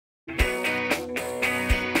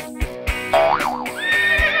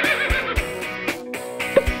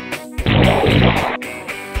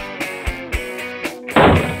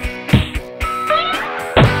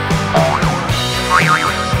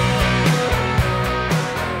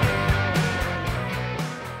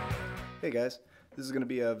guys, this is going to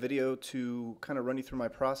be a video to kind of run you through my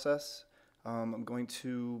process. I'm going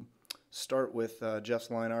to start with Jeff's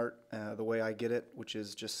line art the way I get it, which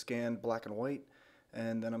is just scanned black and white,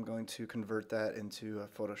 and then I'm going to convert that into a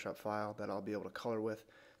Photoshop file that I'll be able to color with.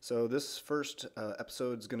 So this first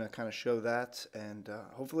episode is going to kind of show that, and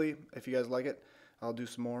hopefully if you guys like it, I'll do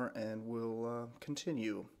some more and we'll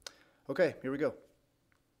continue. Okay, here we go.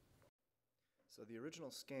 So the original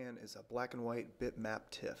scan is a black and white bitmap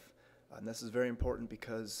TIFF. And this is very important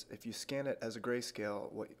because if you scan it as a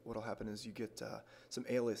grayscale, what'll happen is you get some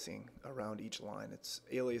aliasing around each line.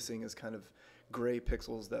 Aliasing is kind of gray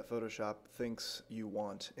pixels that Photoshop thinks you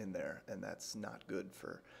want in there, and that's not good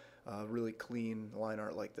for really clean line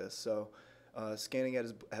art like this. So scanning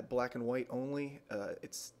it at black and white only.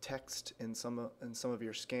 It's text in some of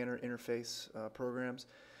your scanner interface programs.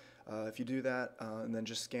 If you do that and then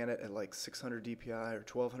just scan it at like 600 dpi or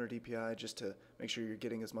 1200 dpi just to make sure you're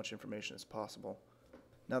getting as much information as possible.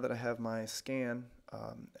 Now that I have my scan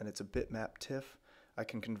and it's a bitmap TIFF, I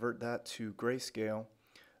can convert that to grayscale,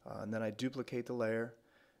 and then I duplicate the layer,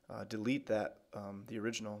 delete that, the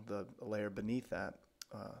original, the layer beneath that.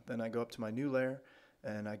 Then I go up to my new layer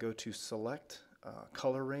and I go to select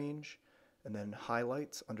color range and then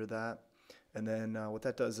highlights under that. And then what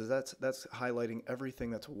that does is that's highlighting everything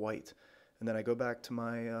that's white. And then I go back to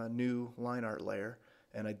my new line art layer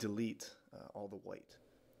and I delete all the white.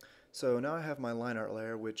 So now I have my line art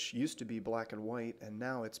layer, which used to be black and white, and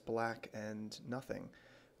now it's black and nothing,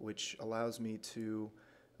 which allows me to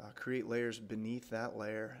create layers beneath that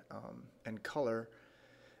layer and color.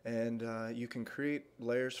 And you can create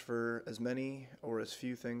layers for as many or as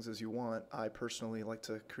few things as you want. I personally like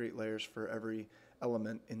to create layers for every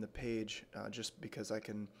element in the page just because I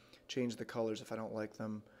can change the colors if I don't like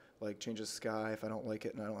them, like change the sky if I don't like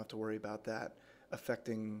it, and I don't have to worry about that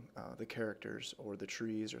affecting the characters or the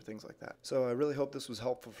trees or things like that. So I really hope this was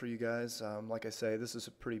helpful for you guys. Like I say, this is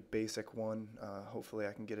a pretty basic one. Hopefully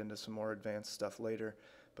I can get into some more advanced stuff later,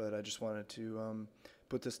 but I just wanted to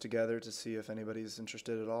put this together to see if anybody's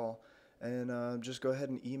interested at all. And just go ahead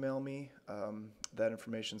and email me. That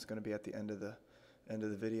information is going to be at the end of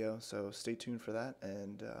the video, so stay tuned for that,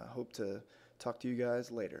 and hope to talk to you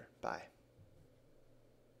guys later. Bye.